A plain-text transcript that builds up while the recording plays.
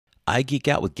I geek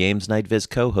out with Games Night Viz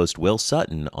co-host Will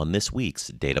Sutton on this week's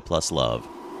Data Plus Love.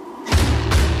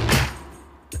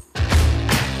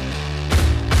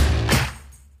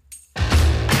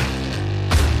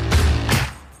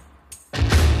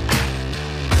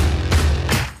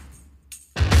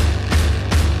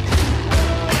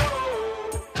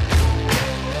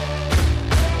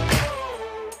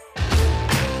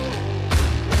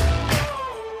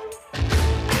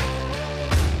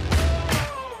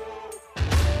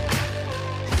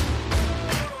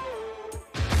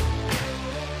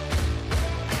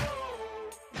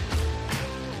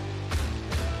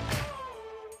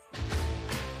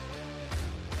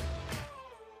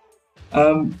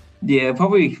 Yeah,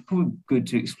 probably good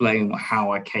to explain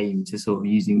how I came to sort of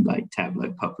using like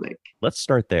Tableau Public. Let's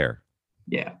start there.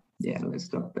 Yeah, let's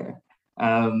start there.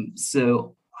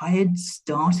 So I had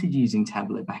started using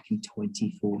Tableau back in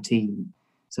 2014.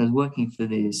 So I was working for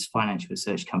this financial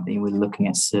research company. We were looking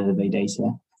at survey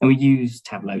data, and we used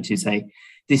Tableau to say,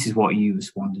 this is what you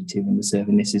responded to in the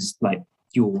survey, and this is like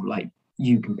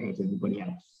you compared to everybody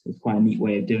else. It's quite a neat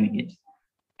way of doing it.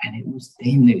 And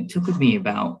it took me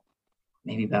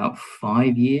maybe about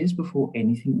 5 years before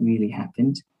anything really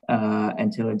happened,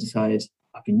 until I decided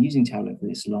I've been using Tableau for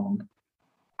this long.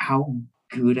 How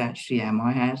good actually am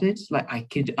I at it? Like, I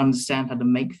could understand how to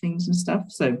make things and stuff.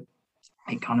 So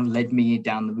it kind of led me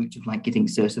down the route of like getting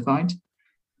certified.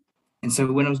 And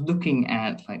so when I was looking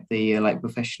at like the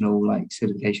professional like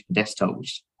certification for desktop,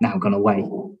 which is now gone away,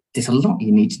 there's a lot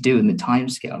you need to do in the time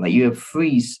scale. Like, you have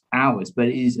 3 hours, but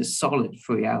it is a solid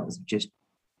 3 hours of just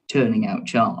turning out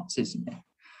charts, isn't it?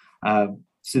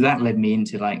 So that led me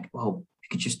into like, well, you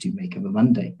could just do Make of a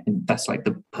Monday, and that's like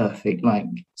the perfect like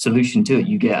solution to it.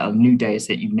 You get a new data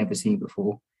set you've never seen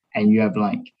before, and you have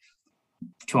like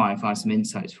try and find some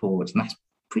insights forwards, and that's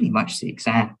pretty much the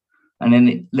exam. And then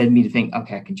it led me to think,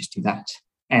 okay, I can just do that.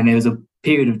 And there was a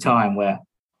period of time where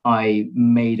I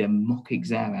made a mock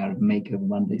exam out of Make of a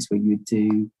Mondays, where you would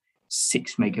do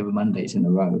 6 Make of a Mondays in a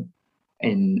row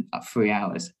in 3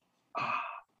 hours.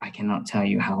 I cannot tell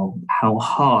you how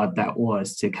hard that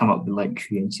was to come up with like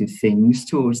creative things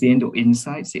towards the end, or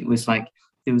insights. It was like,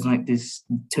 there was like this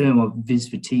term of viz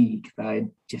fatigue that I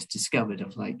just discovered.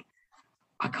 Of like,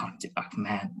 I can't do that,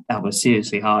 man. That was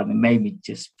seriously hard, and it made me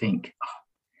just think,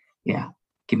 yeah,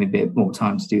 give me a bit more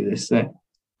time to do this.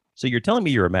 So you're telling me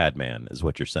you're a madman, is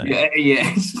what you're saying?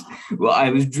 Yeah. Well,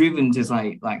 I was driven to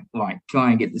like right,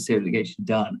 try and get the certification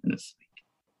done, and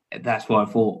that's why I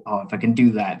thought, if I can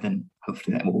do that, then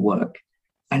hopefully that will work.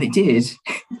 And it did.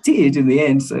 It did in the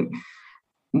end. So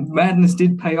madness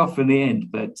did pay off in the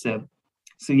end. But so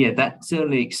yeah, that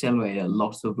certainly accelerated a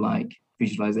lot of like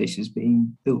visualizations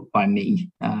being built by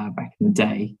me back in the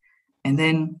day. And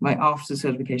then like after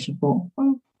certification, I thought,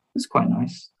 well, it's quite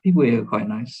nice. People here are quite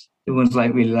nice. Everyone's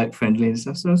like really like friendly and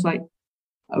stuff. So I was like,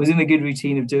 I was in a good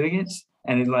routine of doing it.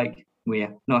 And it's like, well,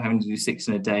 yeah, not having to do 6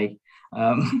 in a day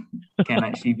can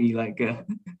actually be like a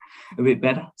bit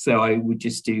better. So I would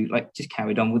just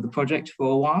carried on with the project for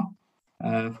a while,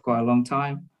 for quite a long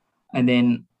time. And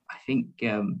then I think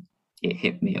it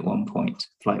hit me at one point,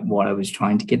 like what I was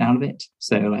trying to get out of it.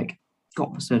 So like,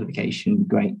 got the certification,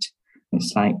 great.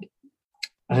 It's like,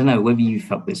 I don't know whether you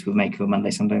felt this with Make of a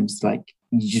Monday. Sometimes like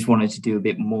you just wanted to do a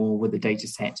bit more with the data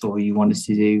sets, or you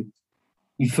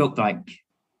felt like,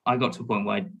 I got to a point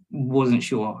where I wasn't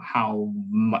sure how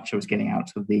much I was getting out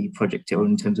of the project, or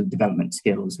in terms of development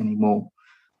skills anymore.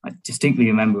 I distinctly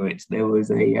remember it. There was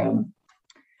there's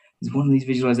one of these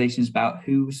visualizations about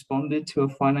who responded to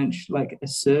a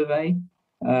survey,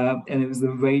 and it was the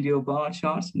radial bar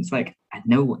chart. And it's like, I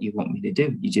know what you want me to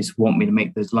do. You just want me to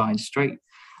make those lines straight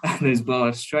and those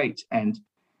bars straight. And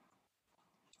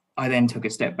I then took a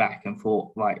step back and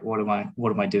thought, right, what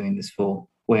am I doing this for?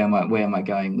 Where am I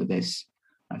going with this?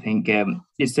 I think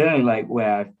it's certainly like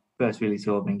where I first really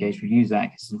sort of engaged with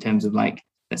Uzak, is in terms of like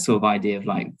that sort of idea of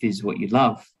like, this is what you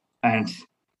love. And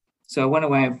so I went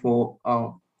away and thought,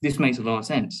 oh, this makes a lot of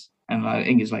sense. And I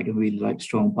think it's like a really like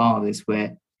strong part of this,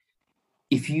 where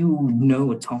if you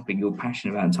know a topic, you're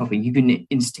passionate about a topic, you can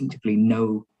instinctively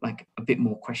know like a bit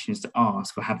more questions to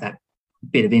ask, or have that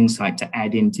bit of insight to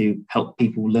add in to help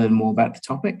people learn more about the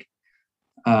topic,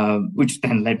 which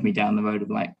then led me down the road of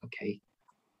like, okay,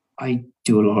 I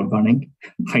do a lot of running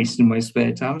based in my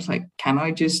spare time. It's like, can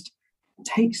I just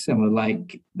take some of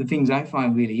like the things I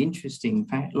find really interesting,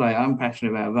 like I'm passionate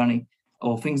about running,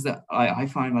 or things that I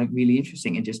find like really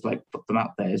interesting, and just like put them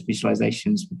out there as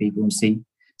visualizations for people and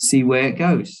see where it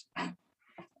goes.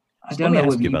 Let me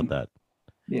ask you about that.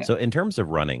 Yeah. So in terms of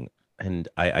running, and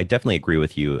I definitely agree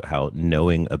with you, how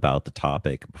knowing about the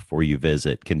topic before you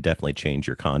visit can definitely change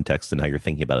your context and how you're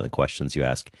thinking about it and the questions you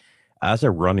ask. As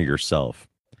a runner yourself,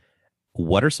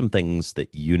 what are some things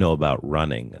that you know about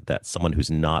running that someone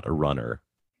who's not a runner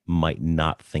might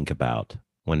not think about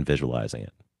when visualizing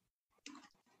it?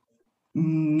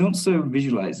 Not so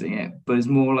visualizing it, but it's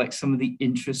more like some of the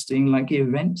interesting like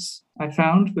events I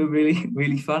found were really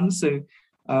really fun. So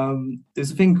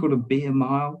there's a thing called a beer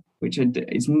mile, which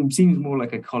it seems more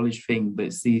like a college thing, but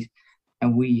it's the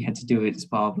and we had to do it as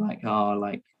part of like our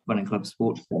like running club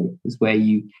sports day. Is where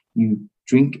you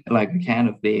drink like a can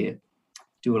of beer,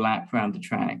 do a lap around the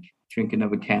track, drink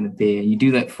another can of beer. You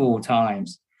do that 4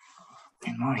 times,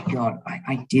 and my God,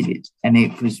 I did it. And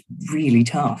it was really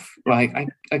tough. Like,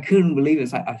 I couldn't believe it.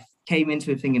 It's like, I came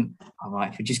into it thinking, all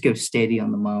right, if we just go steady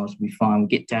on the miles, we'll be fine. We'll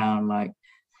get down like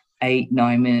 8,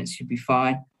 9 minutes, should be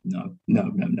fine. No, no,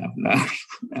 no, no, no,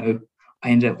 no. I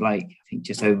ended up like, I think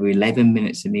just over 11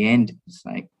 minutes in the end. It's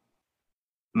like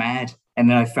mad. And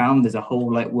then I found there's a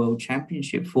whole like world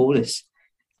championship for this.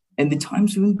 And the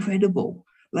times were incredible.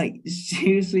 Like,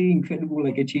 seriously incredible,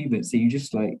 like achievements. So you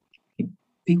just like,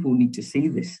 people need to see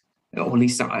this, or at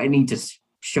least I need to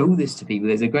show this to people.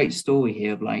 There's a great story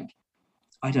here of like,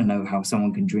 I don't know how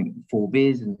someone can drink 4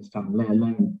 beers in this time, let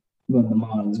alone run the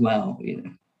mile as well. You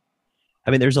know.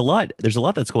 I mean, there's a lot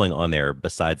that's going on there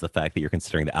besides the fact that you're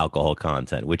considering the alcohol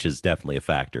content, which is definitely a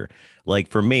factor. Like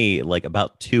for me, like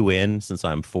about two in, since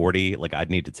I'm 40, like I'd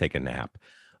need to take a nap.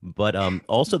 But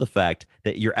also the fact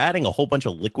that you're adding a whole bunch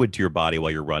of liquid to your body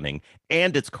while you're running,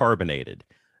 and it's carbonated.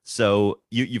 So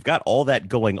you've got all that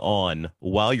going on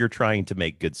while you're trying to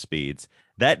make good speeds.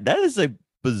 That is a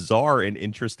bizarre and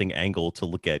interesting angle to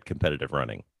look at competitive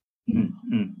running.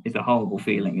 Mm-hmm. It's a horrible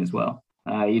feeling as well.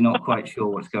 You're not quite sure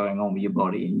what's going on with your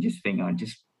body, and you just think, I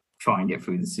just try and get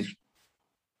through this as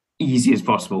easy as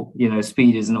possible. You know,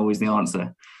 speed isn't always the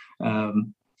answer.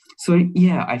 So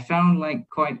yeah, I found like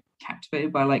quite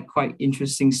captivated by like quite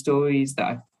interesting stories that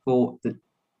I thought that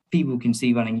people can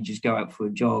see running. You just go out for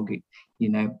a jog. You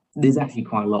know, there's actually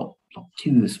quite a lot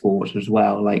to the sport as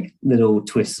well, like little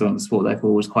twists on the sport that I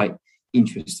thought was quite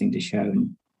interesting to show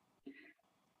and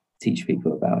teach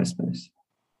people about, I suppose.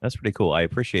 That's pretty cool. I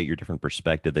appreciate your different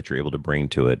perspective that you're able to bring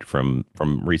to it from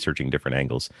researching different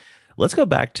angles. Let's go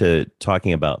back to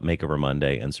talking about Makeover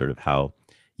Monday and sort of how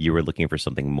you were looking for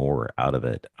something more out of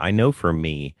it. I know for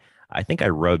me, I think I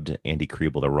rubbed Andy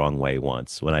Kriebel the wrong way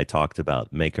once when I talked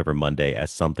about Makeover Monday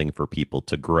as something for people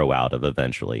to grow out of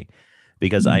eventually.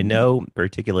 Because I Mm. know,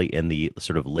 particularly in the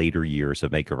sort of later years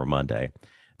of Makeover Monday,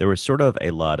 there was sort of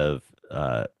a lot of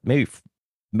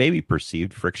maybe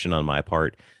perceived friction on my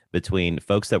part between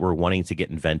folks that were wanting to get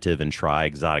inventive and try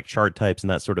exotic chart types and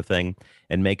that sort of thing,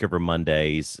 and Makeover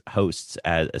Mondays hosts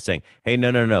as saying, "Hey,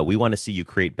 no, no, no, we want to see you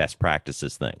create best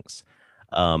practices things."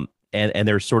 And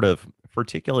there's sort of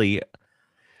particularly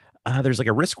there's like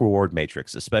a risk reward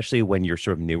matrix, especially when you're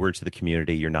sort of newer to the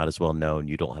community, you're not as well known,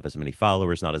 you don't have as many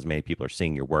followers, not as many people are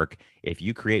seeing your work. If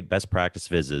you create best practice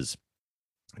vizzes,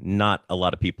 not a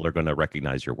lot of people are going to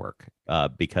recognize your work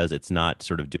because it's not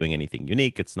sort of doing anything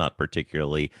unique. It's not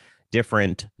particularly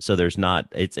different. So there's not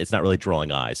it's not really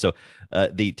drawing eyes. So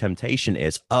the temptation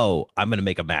is, oh, I'm going to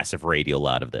make a massive radial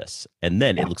out of this, and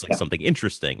then it Yeah, looks like yeah. something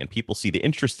interesting, and people see the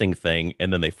interesting thing,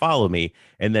 and then they follow me,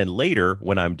 and then later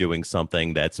when I'm doing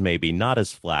something that's maybe not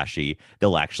as flashy,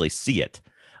 they'll actually see it.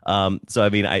 So I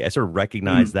mean, I sort of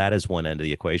recognize Mm. that as one end of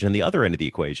the equation. And the other end of the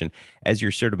equation, as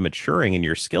you're sort of maturing in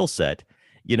your skill set,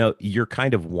 you're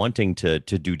kind of wanting to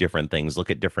do different things, look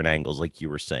at different angles, like you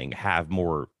were saying, have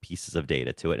more pieces of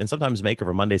data to it. And sometimes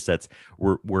Makeover Monday sets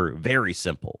were very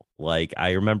simple. Like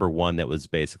I remember one that was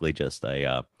basically just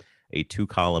a 2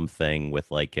 column thing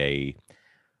with like a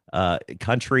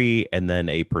country and then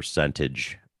a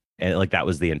percentage. And like that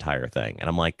was the entire thing. And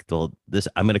I'm like, well, this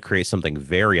I'm going to create something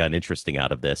very uninteresting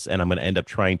out of this, and I'm going to end up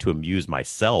trying to amuse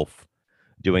myself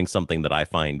doing something that I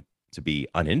find to be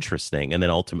uninteresting. And then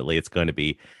ultimately it's going to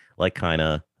be like kind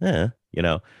of,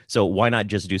 so why not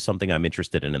just do something I'm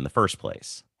interested in the first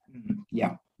place?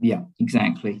 Yeah, yeah,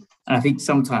 exactly. And I think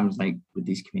sometimes, like with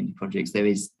these community projects, there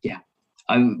is, yeah,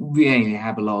 I really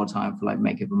have a lot of time for like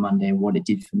Makeover Monday and what it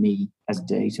did for me as a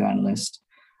data analyst.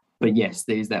 But yes,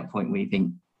 there is that point where you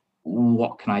think,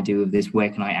 what can I do with this? Where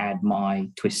can I add my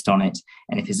twist on it?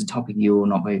 And if it's a topic you're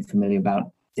not very familiar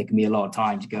about, there can be a lot of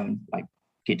time to go and like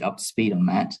get up to speed on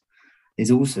that. There's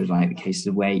also like the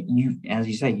cases where you, as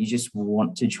you say, you just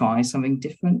want to try something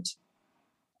different,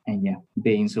 and yeah,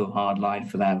 being sort of hard line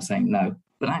for that, saying no.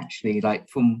 But actually, like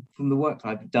from the work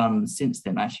I've done since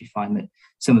then, I actually find that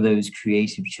some of those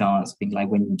creative charts, things like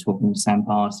when you're talking with Sam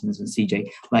Parsons and CJ,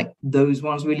 like those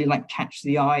ones really like catch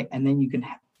the eye, and then you can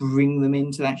bring them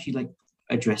in to actually like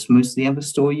address most of the other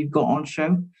story you've got on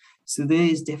show. So there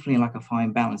is definitely like a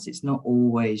fine balance. It's not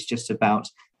always just about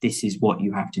this is what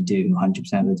you have to do 100%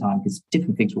 of the time, because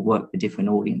different things will work for different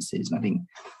audiences. And I think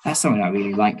that's something I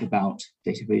really like about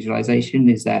data visualization,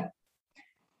 is that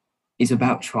it's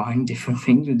about trying different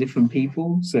things with different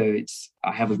people. So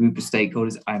I have a group of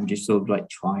stakeholders. I'm just sort of like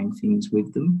trying things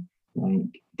with them.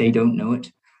 Like they don't know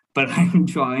it, but I'm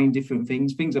trying different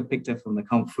things I've picked up from the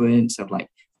conference. I've like,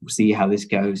 we'll see how this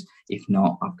goes. If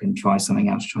not, I can try something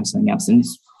else. And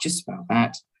it's just about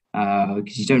that.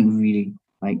 Because you don't really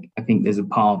like, I think there's a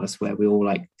part of us where we're all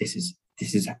like, this is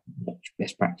what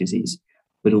best practice is.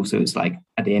 But also it's like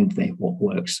at the end of the day, what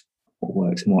works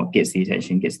and what gets the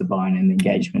attention, gets the buy-in and the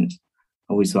engagement.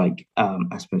 I was like,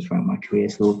 I suppose throughout my career,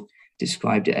 sort of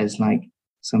described it as like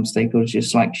some stakeholders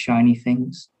just like shiny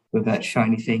things. Whether that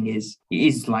shiny thing is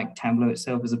like Tableau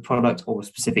itself as a product, or a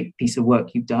specific piece of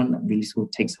work you've done that really sort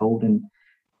of takes hold and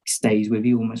stays with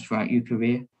you almost throughout your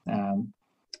career.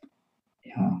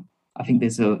 Yeah, I think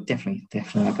there's definitely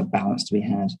like a balance to be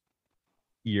had.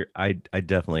 I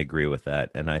definitely agree with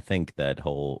that. And I think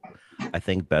I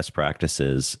think best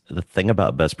practices, the thing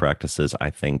about best practices, I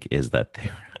think, is that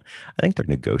I think they're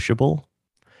negotiable,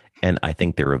 and I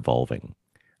think they're evolving.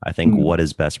 I think Mm. what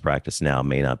is best practice now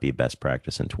may not be best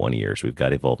practice in 20 years. We've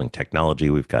got evolving technology,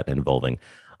 we've got evolving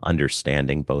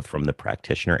understanding, both from the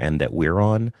practitioner end that we're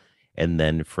on, and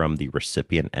then from the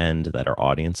recipient end that our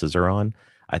audiences are on.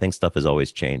 I think stuff is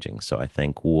always changing. So I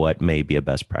think what may be a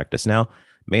best practice now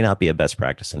may not be a best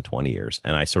practice in 20 years.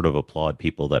 And I sort of applaud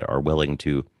people that are willing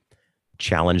to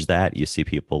challenge that. You see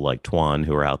people like Tuan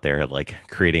who are out there like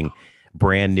creating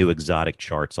brand new exotic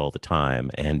charts all the time.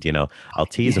 And, I'll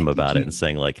tease Yeah, him did about it and you?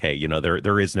 saying like, hey,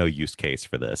 there is no use case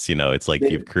for this. It's like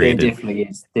There, you've there created, definitely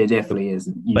is. There definitely is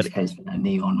a use but case for that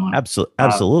neon one. Um,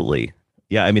 absolutely.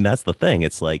 Yeah. I mean, that's the thing.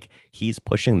 It's like he's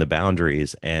pushing the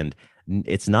boundaries, and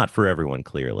it's not for everyone,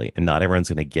 clearly, and not everyone's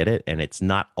going to get it. And it's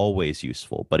not always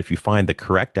useful. But if you find the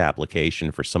correct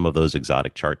application for some of those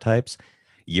exotic chart types,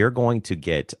 you're going to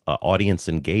get audience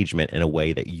engagement in a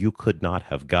way that you could not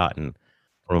have gotten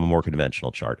from a more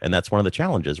conventional chart. And that's one of the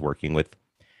challenges working with,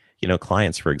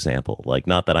 clients, for example. Like,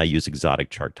 not that I use exotic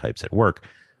chart types at work,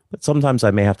 but sometimes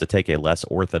I may have to take a less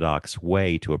orthodox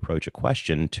way to approach a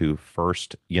question to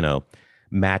first,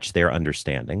 match their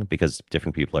understanding, because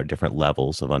different people are different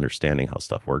levels of understanding how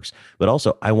stuff works. But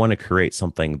also, I want to create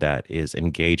something that is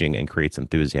engaging and creates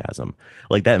enthusiasm.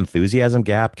 Like, that enthusiasm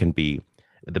gap can be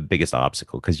the biggest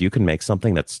obstacle, because you can make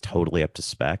something that's totally up to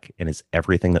spec and is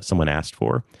everything that someone asked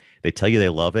for. They tell you they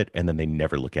love it, and then they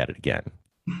never look at it again.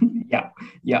 yeah,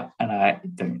 yeah, and I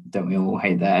don't we all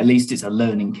hate that? At least it's a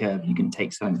learning curve. You can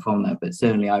take something from that. But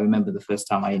certainly, I remember the first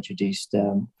time I introduced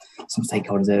some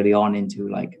stakeholders early on into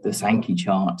like the Sankey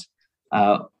chart.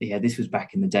 Yeah, this was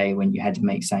back in the day when you had to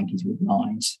make Sankeys with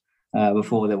lines.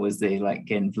 Before there was the like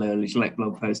again like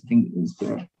blog post. I think it was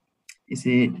is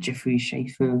it Jeffrey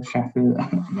Schaffer?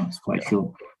 I'm not quite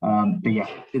sure. But yeah,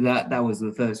 that was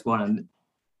the first one, and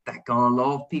that got a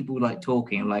lot of people like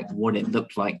talking like what it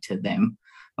looked like to them.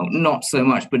 Not so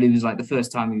much, but it was like the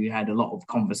first time you had a lot of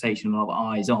conversation, a lot of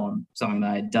eyes on something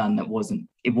that I had done that wasn't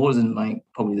like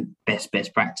probably the best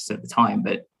practice at the time,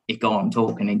 but it got on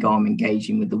talking, it got on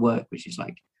engaging with the work, which is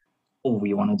like all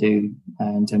we want to do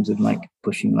in terms of like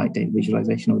pushing like data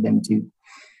visualization or them to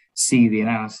see the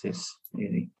analysis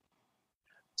really.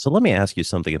 So let me ask you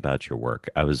something about your work.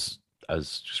 I was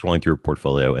scrolling through your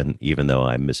portfolio, and even though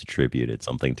I misattributed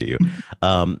something to you,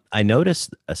 I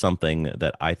noticed something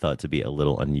that I thought to be a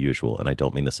little unusual, and I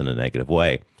don't mean this in a negative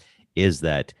way, is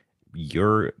that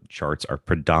your charts are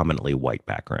predominantly white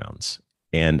backgrounds.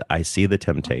 And I see the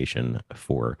temptation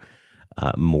for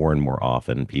more and more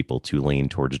often people to lean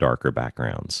towards darker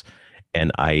backgrounds.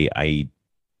 And I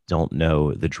don't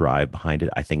know the drive behind it.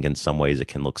 I think in some ways it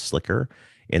can look slicker.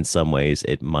 In some ways,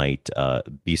 it might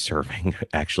be serving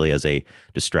actually as a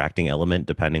distracting element,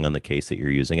 depending on the case that you're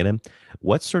using it in.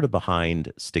 What's sort of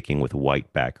behind sticking with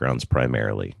white backgrounds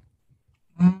primarily?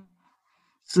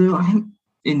 So I think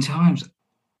in times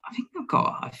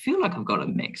I feel like I've got a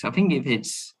mix. I think if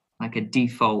it's like a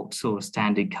default sort of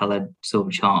standard colored sort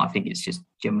of chart, I think it's just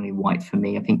generally white for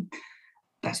me. I think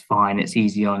that's fine. It's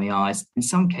easy on the eyes. In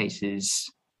some cases,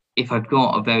 if I've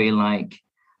got a very like,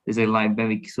 there's a like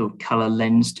very sort of color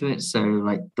lens to it. So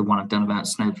like the one I've done about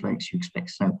snowflakes, you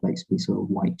expect snowflakes to be sort of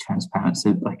white, transparent.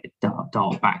 So like a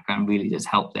dark background really does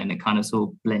help. Then it kind of sort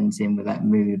of blends in with that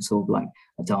mood, sort of like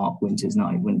a dark winter's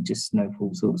night when just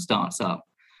snowfall sort of starts up.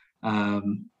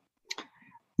 Um,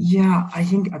 yeah, I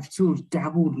think I've sort of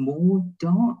dabbled more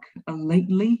dark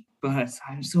lately. but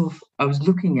I was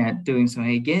looking at doing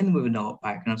something again with an art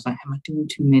background. I was like, am I doing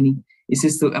too many?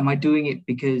 Am I doing it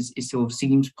because it sort of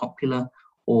seems popular,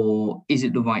 or is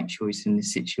it the right choice in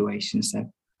this situation? So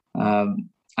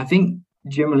I think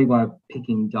generally when I'm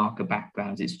picking darker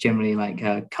backgrounds, it's generally like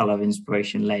a color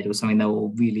inspiration led or something that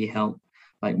will really help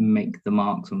like make the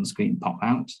marks on the screen pop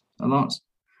out a lot.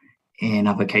 In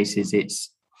other cases, it's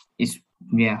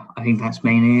yeah, I think that's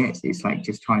mainly it. It's like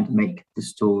just trying to make the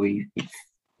story,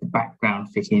 the background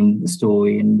fit in the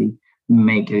story and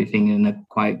make everything in a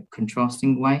quite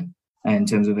contrasting way in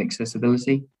terms of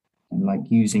accessibility. And like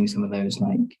using some of those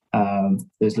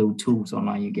those little tools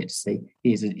online, you get to see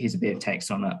here's a bit of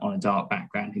text on a dark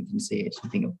background. You can see it. So I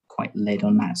think I'm quite led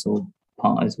on that sort of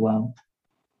part as well.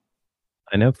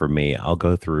 I know for me, I'll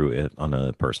go through it on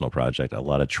a personal project, a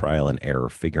lot of trial and error,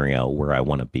 figuring out where I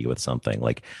want to be with something.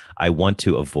 Like, I want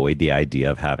to avoid the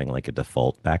idea of having like a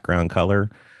default background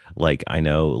color. Like, I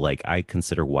know, like, I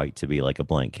consider white to be like a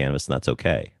blank canvas, and that's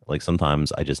okay. Like,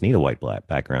 sometimes I just need a white black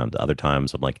background. Other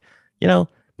times I'm like, you know,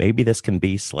 maybe this can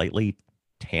be slightly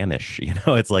tannish.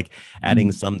 It's like adding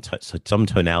Mm. some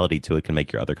tonality to it can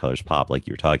make your other colors pop, like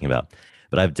you were talking about.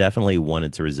 But I've definitely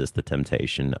wanted to resist the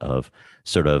temptation of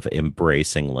sort of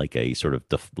embracing like a sort of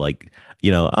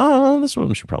oh, this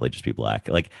one should probably just be black.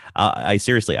 Like, I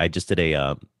seriously, I just did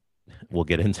we'll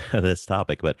get into this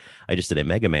topic, but I just did a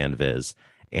Mega Man viz,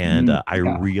 and I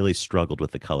Yeah, really struggled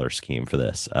with the color scheme for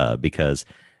this because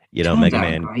turned Mega out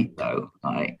Man, great though.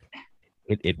 Like,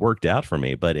 it worked out for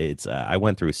me, but it's I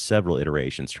went through several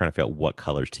iterations trying to figure out what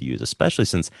colors to use, especially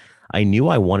since I knew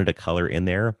I wanted a color in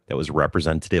there that was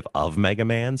representative of Mega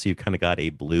Man. So you kind of got a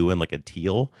blue and like a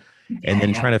teal, and yeah, then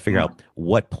yeah, trying to figure yeah, out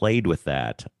what played with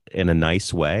that in a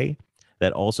nice way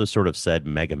that also sort of said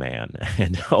Mega Man.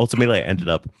 And ultimately, I ended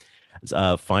up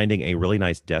finding a really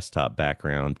nice desktop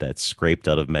background that's scraped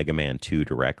out of Mega Man 2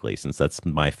 directly, since that's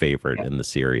my favorite yeah. in the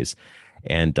series.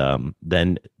 And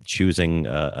then choosing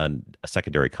a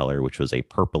secondary color, which was a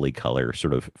purpley color,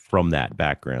 sort of from that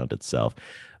background itself.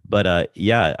 But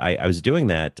yeah, I was doing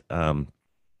that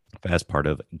as part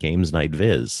of Games Night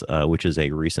Viz, which is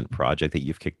a recent project that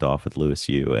you've kicked off with Lewis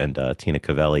Yu and Tina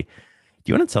Cavelli.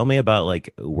 Do you want to tell me about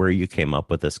like where you came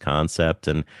up with this concept,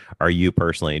 and are you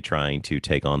personally trying to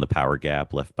take on the power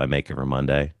gap left by Makeover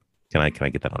Monday? Can I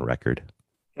get that on record?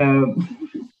 Um,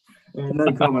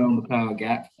 no comment on the power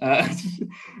gap.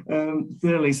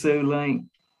 Really, so like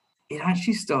it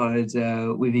actually started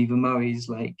with Eva Murray's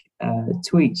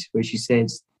tweet where she said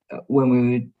when we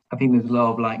were, I think there's a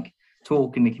lot of like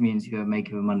talk in the community about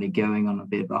Makeover Monday going on a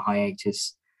bit of a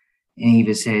hiatus. And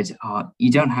Eva said,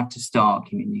 you don't have to start a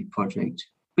community project,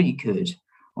 but you could,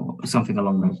 or something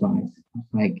along those lines.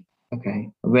 Like, okay,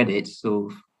 I read it,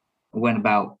 sort of, I went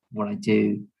about what I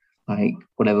do, like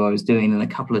whatever I was doing. And a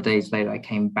couple of days later, I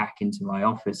came back into my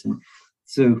office. And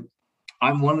so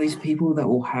I'm one of these people that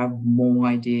will have more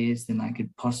ideas than I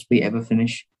could possibly ever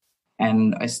finish.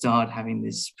 And I started having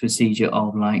this procedure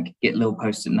of like get little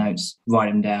post-it notes,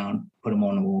 write them down, put them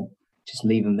on the wall, just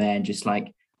leave them there, and just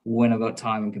like when I've got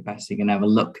time and capacity, can have a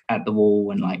look at the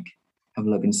wall and like have a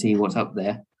look and see what's up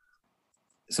there.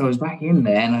 So I was back in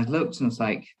there and I looked and I was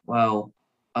like, well,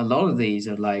 a lot of these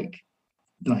are like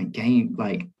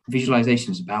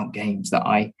visualizations about games that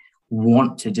I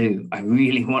want to do. I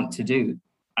really want to do.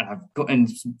 And I've got in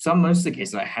some most of the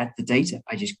cases I had the data.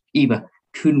 I just either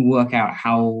couldn't work out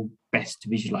how best to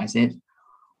visualize it,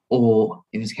 or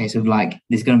it was a case of like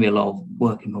there's going to be a lot of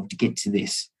work involved to get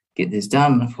this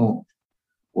done. And I thought,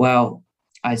 well,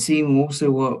 I'd seen also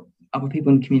what other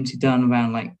people in the community done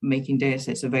around like making data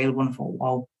sets available. And I thought,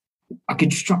 well, I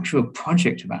could structure a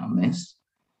project around this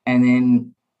and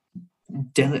then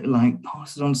like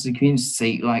pass it on to the community to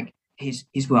say, like, here's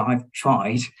what I've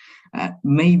tried.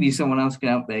 Maybe someone else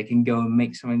out there can go and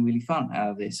make something really fun out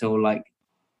of this, or like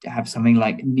have something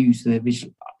like new to their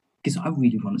visual. Because I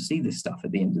really want to see this stuff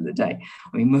at the end of the day.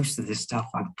 I mean, most of this stuff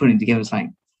I'm putting together is like,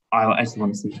 I just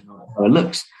want to see how it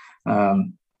looks at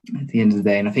the end of the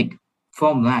day. And I think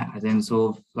from that, I then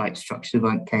sort of like structured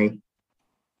like, okay,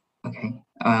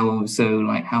 so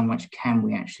like how much can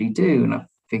we actually do? And I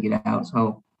figured out,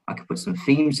 so I could put some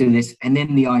themes to this. And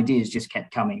then the ideas just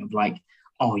kept coming of like,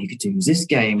 oh, you could do this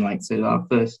game. Like, so our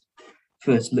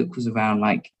first look was around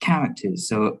like characters.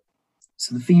 So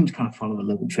the themes kind of follow a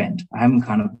little trend. I haven't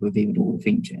kind of revealed all the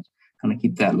themes yet. Kind of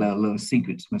keep that little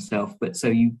secret to myself. But so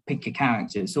you pick your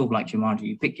character, it's sort of like Jumanji,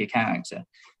 you pick your character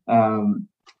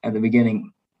at the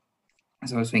beginning.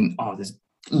 So I was thinking, oh, there's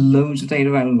loads of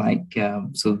data around like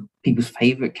sort of people's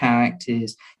favorite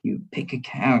characters. You pick a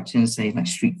character and say like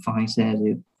Street Fighter,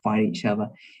 they fight each other.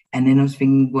 And then I was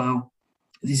thinking, well,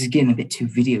 this is getting a bit too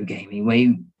video gamey.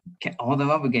 Where are there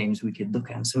other games we could look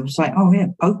at? So it's like, oh yeah,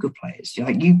 poker players.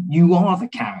 Like you are the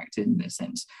character in a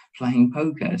sense playing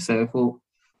poker. So I thought,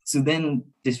 so then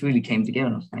this really came together.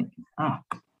 And I was like,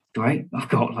 great, I've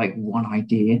got like one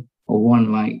idea or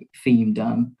one like theme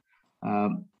done.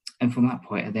 And from that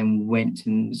point, I then went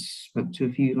and spoke to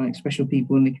a few like special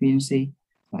people in the community,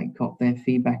 like got their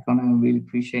feedback on it. I really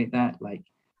appreciate that. Like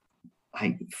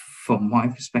from my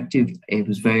perspective, it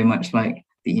was very much like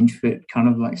the introvert kind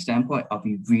of like standpoint. Have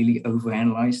you really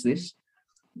overanalyzed this?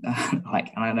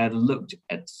 Like, and I had looked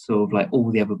at sort of like all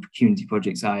the other community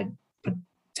projects I had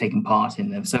taken part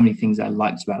in. There were so many things I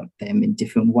liked about them in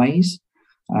different ways.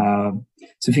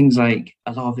 So things like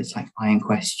a lot of it's like Iron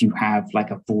Quest, you have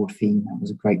like a board theme. That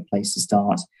was a great place to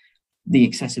start. The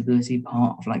accessibility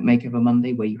part of like Makeover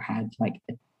Monday, where you had like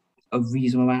a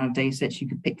reasonable amount of data sets you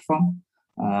could pick from.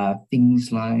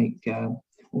 Things like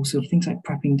also things like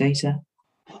prepping data.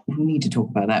 We need to talk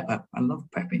about that, but I love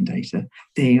prepping data.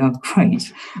 They are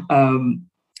great.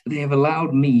 They have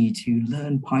allowed me to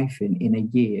learn Python in a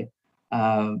year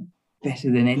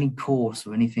better than any course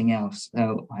or anything else.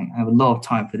 So I have a lot of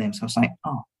time for them. So I was like,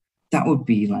 oh, that would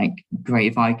be like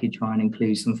great if I could try and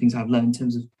include some things I've learned in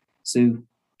terms of, so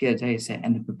get a data set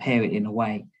and then prepare it in a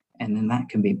way. And then that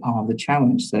can be part of the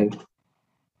challenge. So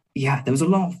yeah, there was a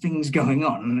lot of things going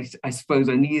on. And I suppose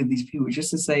I needed these people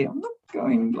just to say, I'm not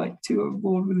going like too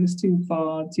overboard with this, too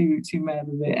far, too mad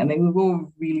with it. And they were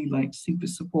all really like super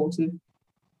supportive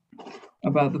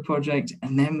about the project.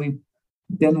 And then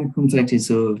I contacted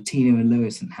sort of Tina and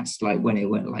Lewis, and that's like when it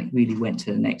went like really went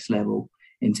to the next level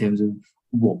in terms of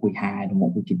what we had and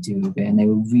what we could do with it. And they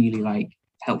were really like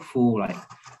helpful. Like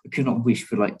I could not wish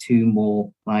for like two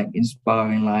more like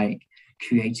inspiring, like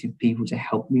creative people to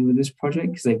help me with this project,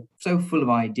 because they're so full of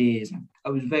ideas. I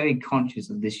was very conscious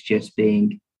of this just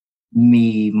being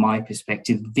me, my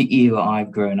perspective, the era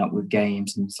I've grown up with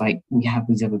games, and it's like we have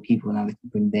these other people now that can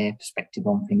bring their perspective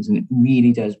on things, and it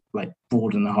really does like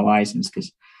broaden the horizons.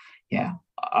 Because yeah,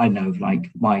 I know like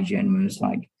my gen was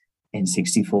like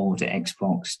N64 to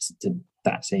Xbox to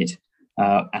that's it,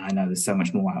 and I know there's so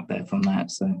much more out there from that.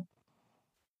 As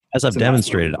I've So that's where we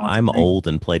demonstrated, are I'm today. old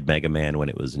and played Mega Man when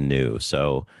it was new.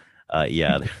 So,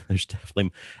 yeah, there's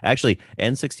definitely actually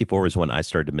N64 was when I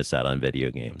started to miss out on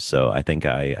video games. So I think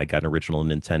I got an original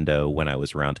Nintendo when I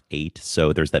was around 8.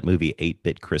 So there's that movie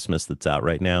 8-Bit Christmas that's out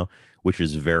right now, which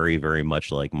is very, very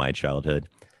much like my childhood.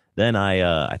 Then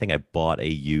I think I bought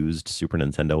a used Super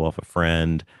Nintendo off a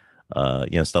friend,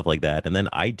 stuff like that. And then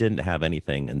I didn't have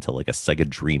anything until like a Sega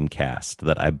Dreamcast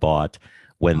that I bought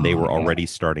when they Oh were yeah. already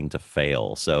starting to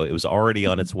fail. So it was already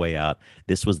on its way out.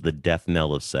 This was the death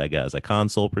knell of Sega as a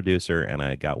console producer, and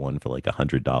I got one for like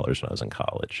 $100 when I was in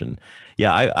college. And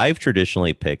yeah, I've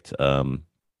traditionally picked offbeat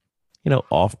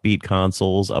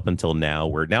consoles up until now,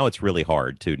 where now it's really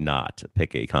hard to not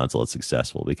pick a console that's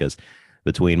successful because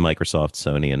between Microsoft,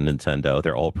 Sony, and Nintendo,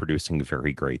 they're all producing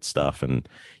very great stuff. And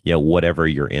whatever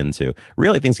you're into,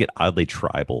 really things get oddly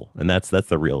tribal, and that's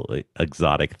the real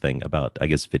exotic thing about, I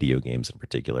guess, video games in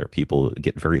particular. People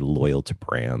get very loyal to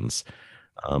brands.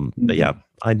 But yeah,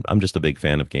 Mhm. I'm just a big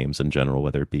fan of games in general,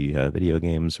 whether it be video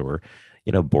games or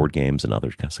board games and other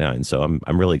kinds. So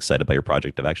I'm really excited about your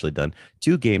project. I've actually done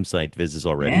 2 game site visits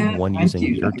already, Yeah, one thank using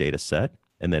you. your data set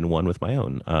and then one with my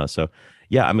own. So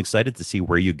yeah, I'm excited to see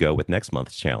where you go with next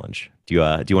month's challenge. Do you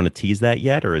want to tease that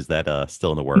yet, or is that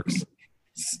still in the works?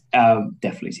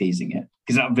 Definitely teasing it,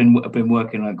 because I've been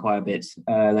working on it quite a bit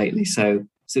lately. So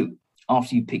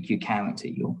after you pick your character,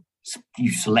 you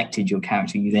selected your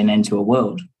character, you then enter a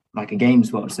world like a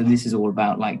games world. So this is all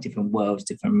about like different worlds,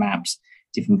 different maps,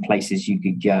 different places you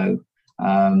could go.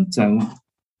 So I'm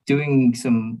doing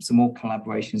some more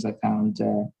collaborations. I found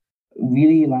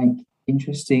really like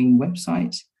interesting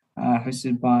website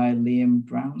hosted by Liam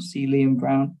Brown, C. Liam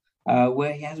Brown,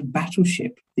 where he has a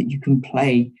battleship that you can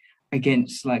play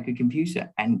against like a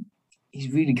computer, and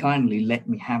he's really kindly let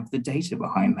me have the data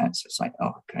behind that. So it's like,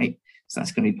 oh, great. So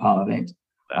that's going to be part of it.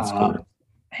 That's Uh, cool.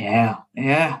 yeah.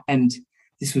 And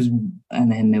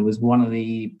then there was one of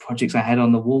the projects I had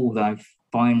on the wall that I've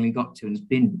finally got to, and it's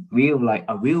been like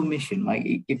a real mission. Like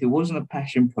if it wasn't a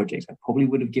passion project, I probably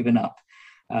would have given up.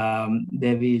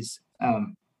 There is,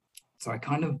 so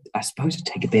I suppose I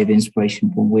take a bit of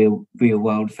inspiration from real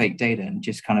world fake data and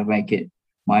just kind of make it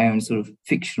my own sort of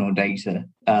fictional data.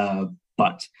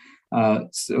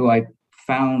 So I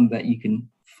found that you can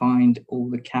find all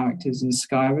the characters in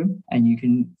Skyrim, and you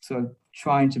can sort of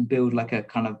trying to build like a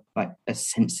kind of like a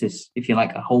census, if you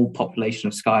like, a whole population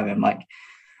of Skyrim, like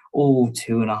all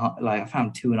two and a half. Like I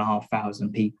found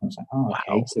 2,500 people. It's like, oh,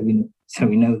 okay, Wow. so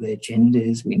we know their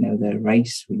genders, we know their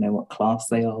race, we know what class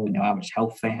they are, we know how much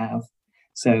health they have.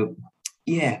 So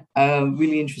yeah,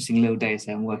 really interesting little data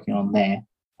set I'm working on there,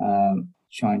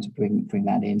 trying to bring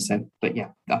that in. So, but yeah,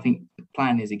 I think the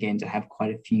plan is again to have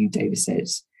quite a few data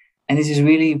sets, and this is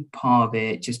really part of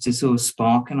it, just to sort of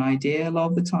spark an idea a lot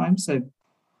of the time. So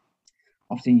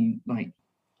often you like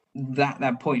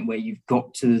that point where you've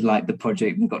got to like the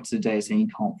project, you've got to the data set, and you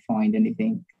can't find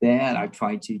anything there. And I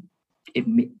try to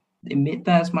emit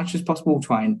that as much as possible,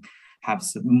 try and have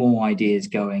some more ideas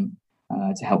going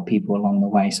to help people along the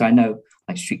way. So I know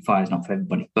like Street Fighter is not for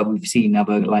everybody, but we've seen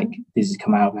other like this has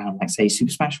come out around like say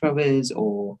Super Smash Brothers,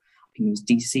 or I think it was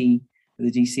DC,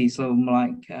 the DC sort of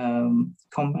like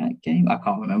combat game. I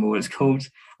can't remember what it's called,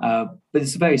 but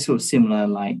it's a very sort of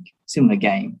similar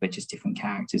game, but just different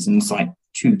characters, and it's like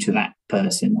true to that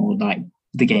person or like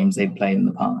the games they've played in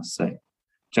the past. So,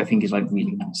 which I think is like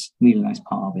really nice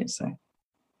part of it. So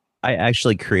I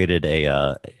actually created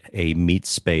a meat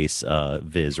space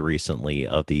viz recently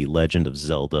of the Legend of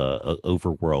Zelda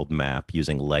overworld map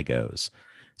using Legos.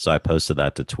 So I posted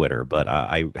that to Twitter. But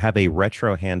I have a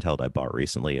retro handheld I bought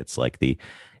recently. It's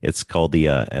called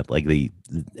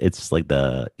it's like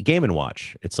the Game and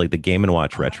Watch. It's like the Game and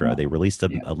Watch retro. They released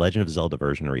yeah, a Legend of Zelda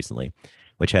version recently,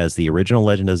 which has the original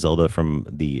Legend of Zelda from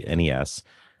the NES,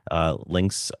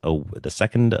 the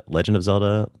second Legend of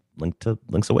Zelda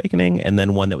Link's Awakening, and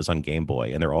then one that was on Game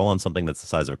Boy, and they're all on something that's the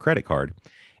size of a credit card.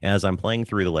 And as I'm playing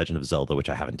through the Legend of Zelda, which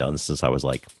I haven't done since I was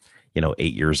like, 8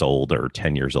 years old or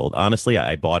 10 years old. Honestly,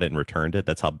 I bought it and returned it.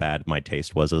 That's how bad my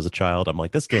taste was as a child. I'm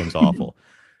like, this game's awful.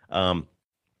 Um,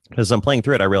 as I'm playing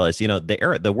through it, I realized,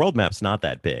 the world map's not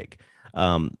that big.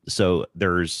 So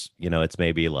there's, it's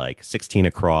maybe like 16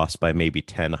 across by maybe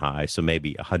 10 high, so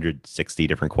maybe 160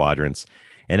 different quadrants.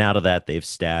 And out of that, they've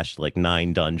stashed like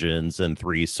 9 dungeons and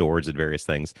 3 swords and various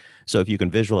things. So if you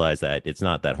can visualize that, it's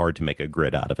not that hard to make a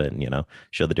grid out of it and,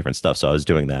 show the different stuff. So I was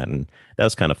doing that, and that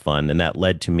was kind of fun. And that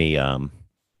led to me, I'm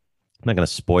not going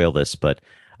to spoil this, but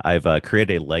I've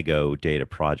created a Lego data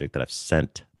project that I've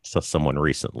sent to someone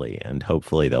recently, and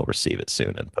hopefully they'll receive it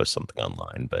soon and post something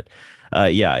online. But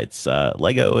yeah, it's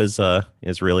Lego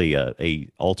is really a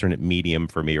alternate medium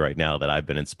for me right now that I've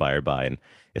been inspired by, and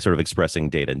is sort of expressing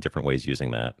data in different ways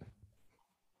using that.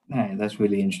 no, that's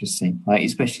really interesting. Like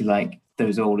especially like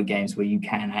those older games where you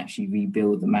can actually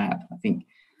rebuild the map. I think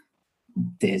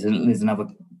there's another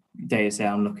data set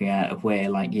I'm looking at of where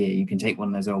like yeah you can take one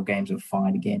of those old games and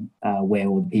find again where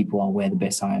all the people are, where the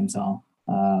best items are.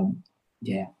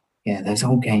 Yeah, yeah, those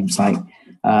old games like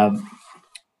um,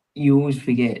 you always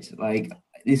forget. Like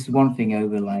this is one thing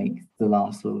over like the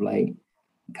last sort of like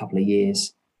couple of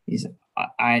years is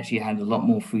I actually had a lot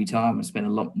more free time and spent a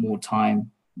lot more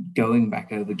time going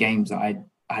back over games that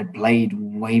I'd played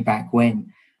way back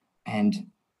when, and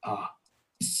uh,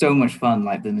 so much fun.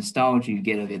 Like the nostalgia you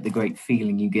get of it, the great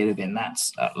feeling you get of it, and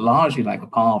that's largely like a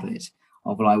part of it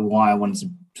of like why I wanted to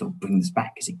sort of bring this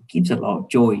back because it gives a lot of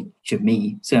joy to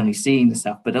me, certainly seeing the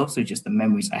stuff, but also just the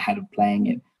memories I had of playing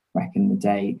it back in the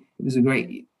day. It was a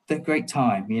great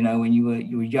time, when you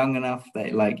were young enough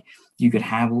that like you could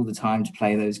have all the time to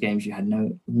play those games. You had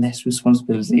no less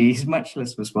responsibilities, much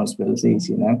less responsibilities.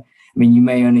 I mean, you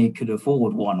may only could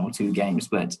afford 1 or 2 games,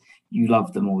 but you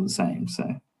loved them all the same.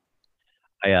 So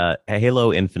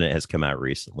Halo Infinite has come out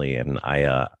recently, and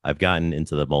I've gotten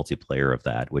into the multiplayer of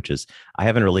that, which is I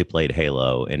haven't really played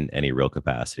Halo in any real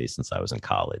capacity since I was in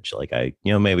college. Like I,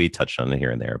 maybe touched on it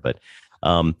here and there, but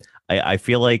um, I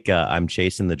feel like I'm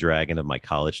chasing the dragon of my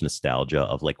college nostalgia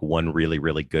of like one really,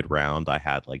 really good round I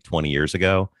had like 20 years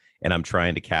ago, and I'm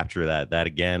trying to capture that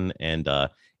again, and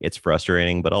it's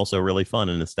frustrating, but also really fun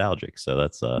and nostalgic. So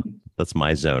that's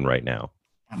my zone right now.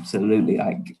 absolutely.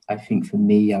 I think for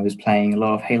me, I was playing a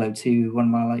lot of Halo 2 with one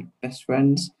of my like best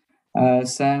friends,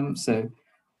 Sam. So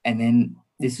and then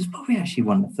this was probably actually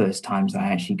one of the first times I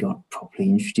actually got properly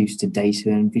introduced to data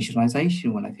and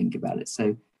visualization when I think about it.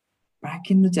 So back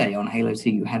in the day on Halo 2,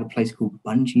 you had a place called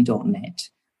Bungie.net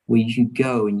where you could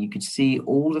go and you could see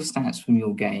all the stats from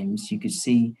your games. You could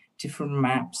see different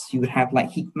maps. You would have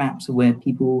like heat maps of where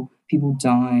people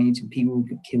died and people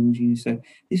killed you. So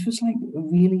this was like a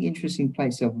really interesting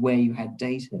place of where you had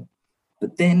data.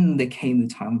 But then there came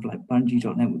the time of like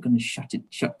Bungie.net, we're going to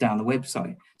shut down the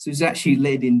website. So it's actually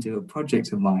led into a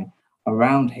project of mine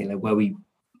around Halo where we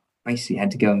basically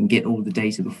had to go and get all the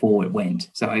data before it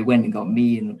went. So I went and got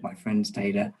me and my friend's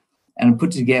data and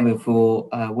put it together for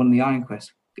one of the Iron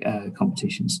Quest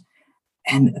competitions.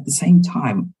 And at the same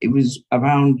time, it was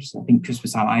around, I think,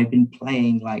 Christmas time, I had been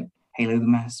playing like Halo the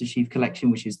Master Chief Collection,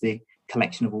 which is the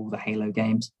collection of all the Halo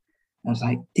games. And I was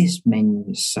like, this menu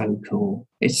is so cool.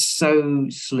 It's so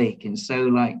slick and so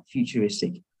like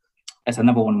futuristic. that's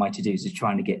another one of my to-dos is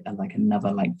trying to get like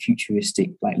another like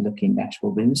futuristic like looking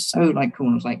dashboard. But it was so like cool.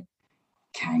 I was like,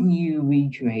 can you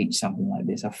recreate something like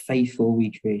this, a faithful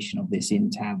recreation of this in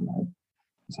Tableau?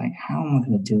 It's like, how am I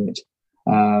going to do it?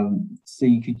 So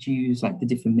you could use like the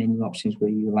different menu options where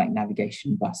you like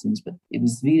navigation buttons, but it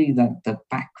was really like the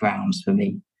backgrounds for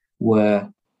me were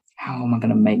how am I going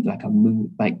to make like a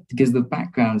move, like because the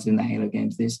backgrounds in the Halo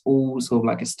games, there's all sort of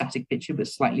like a static picture but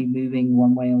slightly moving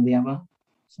one way or the other.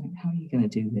 It's like, how are you going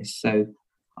to do this? So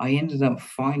I ended up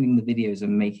finding the videos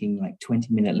and making like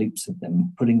 20-minute loops of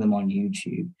them, putting them on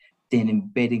YouTube, then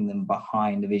embedding them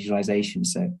behind the visualization.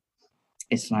 So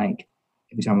it's like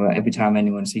every time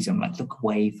anyone sees them, like look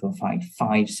away for like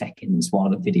 5 seconds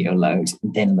while the video loads,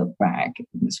 and then look back.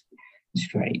 It's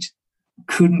great.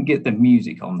 Couldn't get the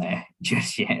music on there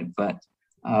just yet, but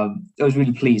I was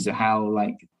really pleased at how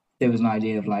like there was an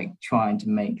idea of like trying to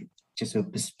make just a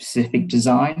specific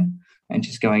design and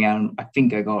just going out. And I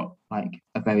think I got like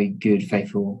a very good,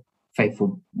 faithful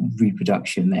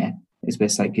reproduction there as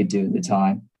best I could do at the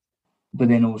time. But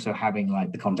then also having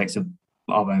like the context of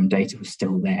our own data was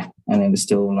still there, and it was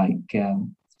still like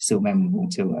still memorable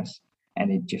to us. And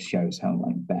it just shows how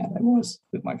like bad I was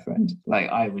with my friend. Like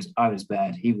I was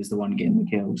bad. He was the one getting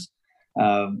the kills,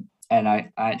 and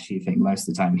I actually think most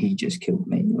of the time he just killed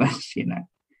me. You know.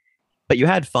 But you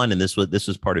had fun, and this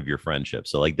was part of your friendship.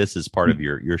 So like this is part of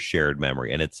your shared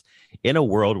memory, and it's in a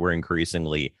world where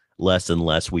increasingly less and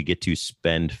less we get to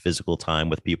spend physical time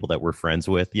with people that we're friends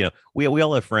with. You know, we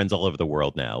all have friends all over the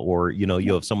world now, or you know,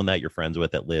 you have someone that you're friends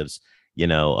with that lives, you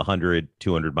know, 100,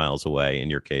 200 miles away. In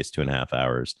your case, 2.5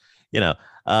 hours. You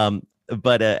know,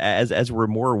 but as we're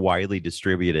more widely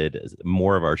distributed,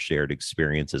 more of our shared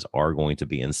experiences are going to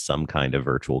be in some kind of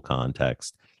virtual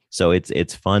context. So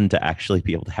it's fun to actually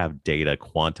be able to have data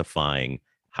quantifying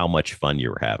how much fun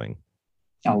you were having.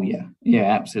 Oh yeah,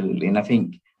 absolutely. And I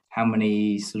think how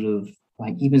many sort of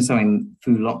like even something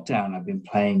through lockdown, I've been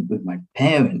playing with my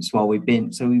parents while we've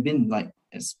been like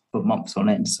for months on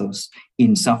end, so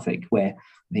in Suffolk, where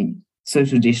I think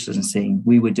social distancing,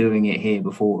 we were doing it here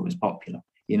before it was popular.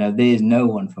 You know, there's no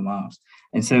one from us.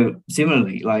 And so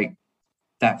similarly, like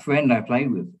that friend I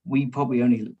played with, we probably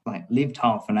only like lived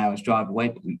half an hour's drive away,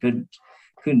 but we couldn't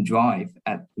drive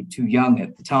we're too young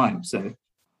at the time. So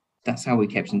that's how we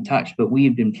kept in touch. But we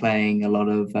had been playing a lot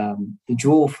of the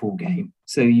drawful game.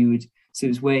 So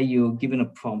it's where you're given a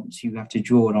prompt, you have to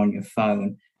draw it on your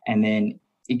phone, and then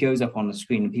it goes up on the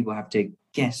screen and people have to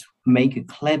make a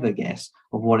clever guess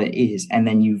of what it is, and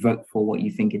then you vote for what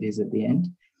you think it is at the end.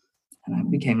 And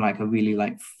that became like a really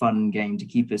like fun game to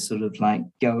keep us sort of like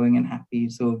going and happy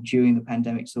sort of during the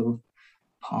pandemic sort of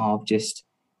part of just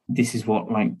this is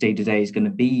what like day to day is going to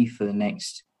be for the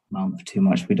next month, too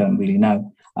much we don't really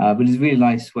know. But it's a really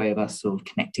nice way of us sort of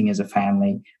connecting as a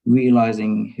family,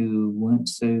 realizing who weren't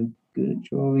so good at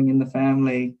drawing in the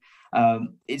family.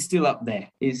 It's still up there.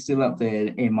 It's still up there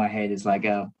in my head. It's like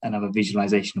another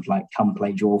visualization of like, come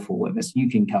play drawful with us. You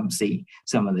can come see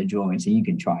some of the drawings and you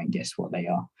can try and guess what they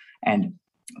are. And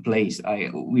please,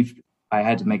 I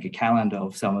had to make a calendar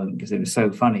of some of them because it was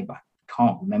so funny, but I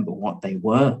can't remember what they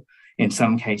were. In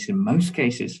some cases, in most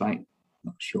cases, like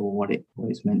not sure what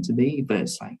it's meant to be, but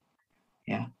it's like,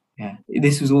 yeah.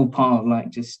 This was all part of like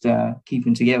just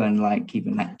keeping together and like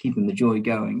keeping the joy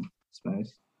going, I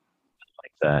suppose.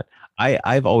 Like that.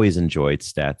 I've always enjoyed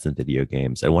stats in video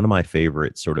games, and one of my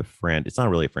favorite sort of it's not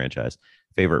really a franchise,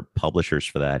 favorite publishers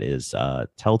for that is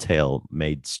Telltale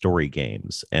made story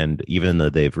games, and even though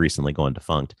they've recently gone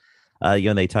defunct,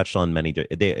 they touched on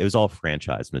it was all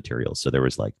franchise material. So there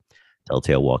was like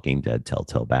Telltale Walking Dead,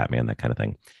 Telltale Batman, that kind of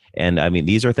thing. And I mean,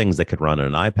 these are things that could run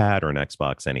on an iPad or an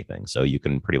Xbox, anything. So you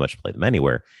can pretty much play them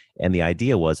anywhere. And the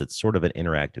idea was it's sort of an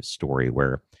interactive story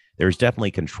where there's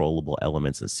definitely controllable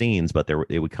elements and scenes, but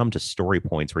it would come to story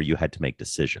points where you had to make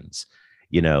decisions.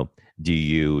 You know, do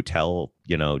you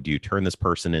turn this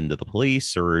person into the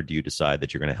police, or do you decide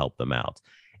that you're going to help them out?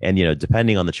 And,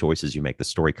 depending on the choices you make, the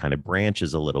story kind of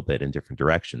branches a little bit in different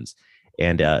directions.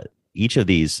 And each of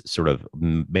these sort of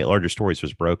larger stories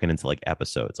was broken into like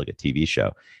episodes, like a TV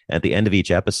show. And at the end of each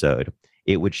episode,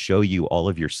 it would show you all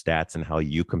of your stats and how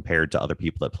you compared to other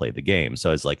people that played the game.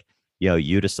 So it's like,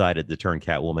 you decided to turn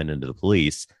Catwoman into the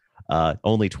police.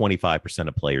 Only 25%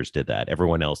 of players did that.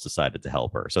 Everyone else decided to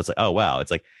help her. So it's like, oh, wow.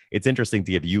 It's like, it's interesting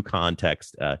to give you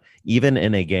context, even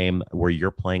in a game where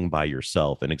you're playing by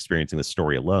yourself and experiencing the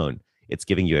story alone. It's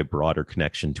giving you a broader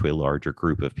connection to a larger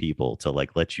group of people to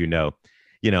like let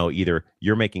either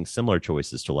you're making similar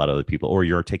choices to a lot of other people, or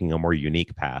you're taking a more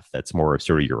unique path that's more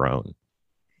sort of your own.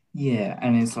 Yeah,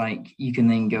 and it's like you can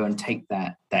then go and take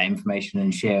that information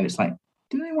and share. It's like,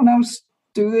 did anyone else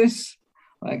do this.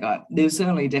 Like there's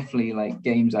certainly definitely like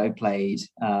games I played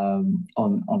on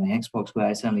the Xbox where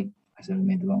I certainly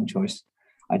made the wrong choice.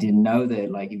 I didn't know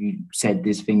that like if you said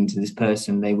this thing to this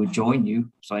person, they would join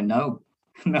you. So I know.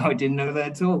 No, I didn't know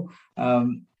that at all.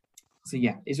 So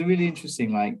yeah, it's a really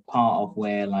interesting like part of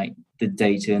where like the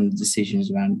data and the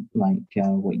decisions around like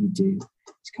what you do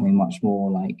is becoming much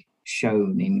more like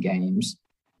shown in games,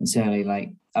 and certainly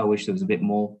like I wish there was a bit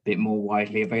more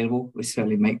widely available. Would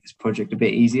certainly make this project a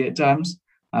bit easier at times.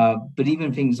 But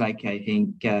even things like I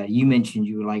think you mentioned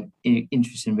you were like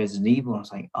interested in Resident Evil. I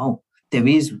was like, oh, there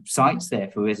is sites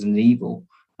there for Resident Evil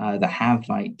that have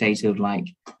like data of like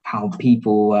how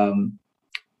people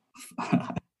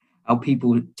how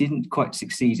people didn't quite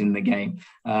succeed in the game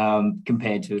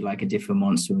compared to like a different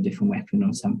monster or a different weapon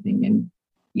or something. And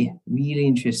yeah, really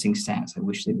interesting stats. I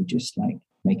wish they would just like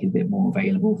make it a bit more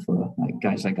available for like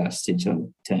guys like us to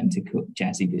turn to cook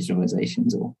jazzy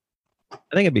visualizations or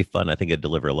I think it'd be fun. I think it'd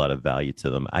deliver a lot of value to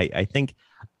them. I think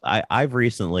I've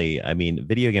recently, I mean,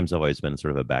 video games have always been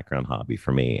sort of a background hobby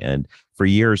for me. And for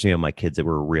years, my kids that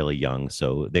were really young.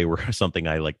 So they were something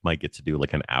I like might get to do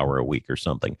like an hour a week or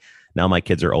something. Now my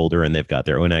kids are older and they've got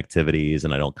their own activities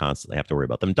and I don't constantly have to worry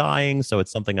about them dying. So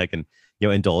it's something I can,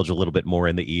 indulge a little bit more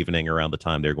in the evening around the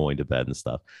time they're going to bed and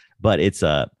stuff. But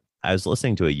I was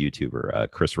listening to a YouTuber,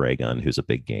 Chris Reagan, who's a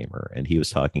big gamer, and he was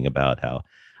talking about how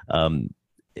um,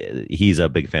 he's a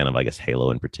big fan of, I guess, Halo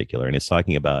in particular, and he's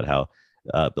talking about how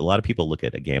a lot of people look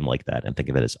at a game like that and think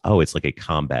of it as, oh, it's like a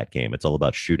combat game. It's all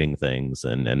about shooting things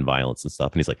and violence and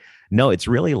stuff. And he's like, no, it's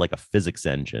really like a physics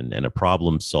engine and a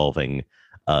problem solving.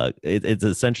 It's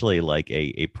essentially like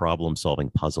a problem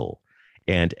solving puzzle.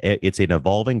 And it's an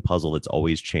evolving puzzle that's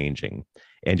always changing.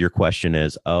 And your question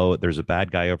is, oh, there's a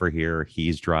bad guy over here.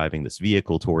 He's driving this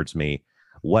vehicle towards me.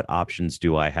 What options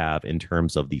do I have in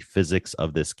terms of the physics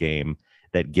of this game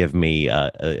that give me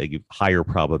a higher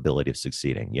probability of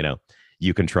succeeding?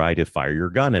 You can try to fire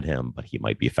your gun at him, but he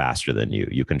might be faster than you.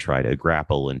 You can try to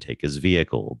grapple and take his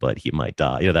vehicle, but he might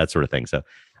die, that sort of thing. So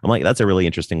I'm like, that's a really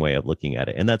interesting way of looking at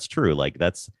it. And that's true. Like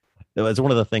that's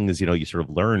one of the things, you sort of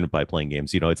learn by playing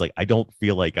games. It's like, I don't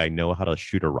feel like I know how to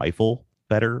shoot a rifle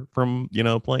better from,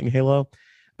 playing Halo,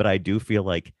 but I do feel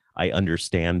like I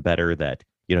understand better that,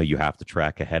 you have to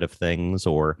track ahead of things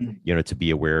or, to be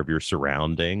aware of your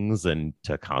surroundings and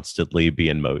to constantly be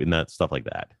in mode and that stuff like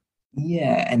that.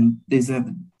 yeah, and there's a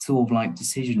sort of like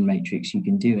decision matrix you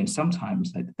can do, and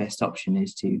sometimes like the best option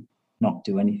is to not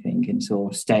do anything and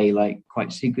sort of stay like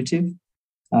quite secretive.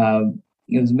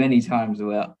 There's many times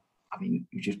where I mean,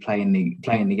 you're just playing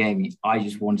the game. I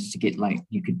just wanted to get like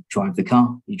you could drive the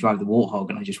car, you drive the Warthog,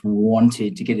 and I just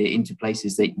wanted to get it into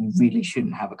places that you really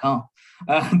shouldn't have a car.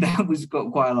 That was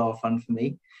got quite a lot of fun for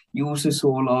me. You also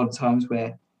saw a lot of times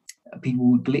where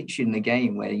people would glitch in the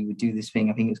game where you would do this thing.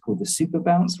 I think it's called the super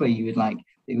bounce, where you would like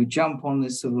they would jump on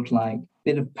this sort of like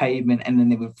bit of pavement and then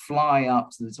they would fly up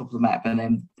to the top of the map and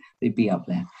then they'd be up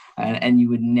there, and you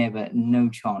would no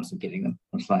chance of getting them.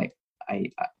 It's like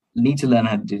I need to learn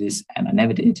how to do this, and I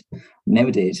never did,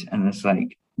 and it's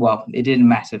like, well, it didn't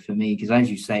matter for me because,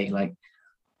 as you say, like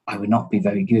I would not be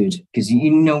very good because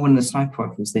when the sniper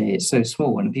rifle's there, it's so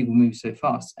small and people move so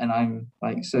fast, and I'm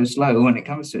like so slow when it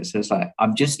comes to it. So it's like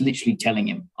I'm just literally telling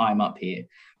him I'm up here.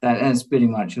 That's pretty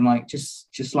much. I'm like just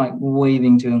like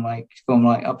waving to him like from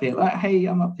like up here, like hey,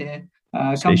 I'm up here.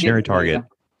 Stationary target.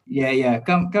 Yeah.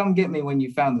 Come get me when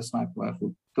you found the sniper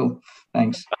rifle. Cool,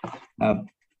 thanks.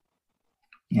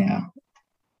 Yeah.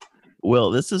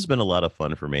 Well, this has been a lot of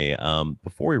fun for me.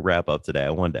 Before we wrap up today, I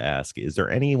wanted to ask, is there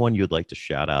anyone you'd like to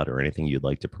shout out or anything you'd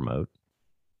like to promote?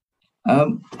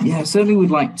 Yeah, certainly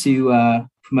would like to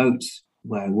promote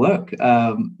where I work.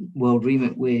 World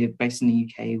Remit, we're based in the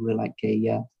UK. We're like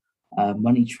a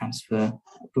money transfer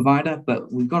provider,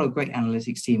 but we've got a great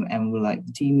analytics team, and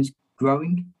the team is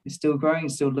growing. It's still growing,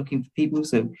 still looking for people.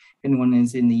 So if anyone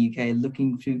is in the UK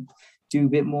looking to do a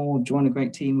bit more, join a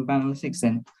great team of analytics,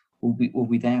 then we'll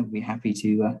be there. We'll be happy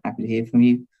to hear from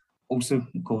you. Also,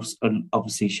 of course,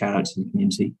 obviously, shout out to the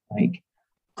community. Like,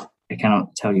 I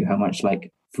cannot tell you how much,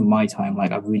 like, through my time,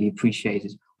 like, I've really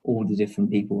appreciated all the different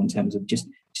people in terms of just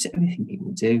everything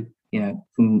people do.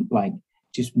 From like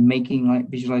just making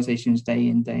like visualizations day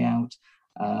in day out,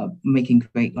 making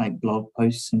great like blog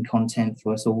posts and content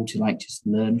for us all to like just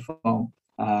learn from,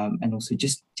 and also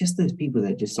just those people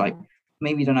that just like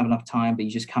maybe you don't have enough time, but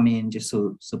you just come in, just sort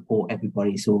of support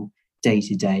everybody sort of day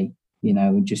to day,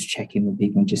 and just check in with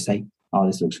people and just say, oh,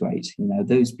 this looks great.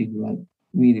 Those people, like,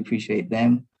 really appreciate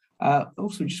them.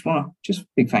 Also, just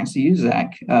big thanks to you,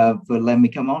 Zach, for letting me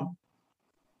come on.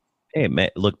 Hey, man,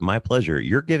 look, my pleasure.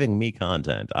 You're giving me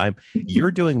content.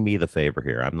 You're doing me the favor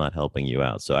here. I'm not helping you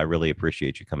out. So I really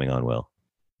appreciate you coming on, Will.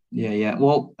 Yeah, yeah.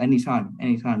 Well, anytime,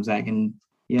 Zach. And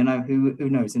you know, who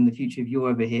knows? In the future, if you're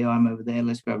over here, I'm over there.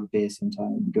 Let's grab a beer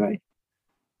sometime. It'd be great.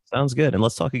 Sounds good. And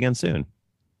let's talk again soon.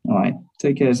 All right.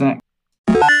 Take care, Zach.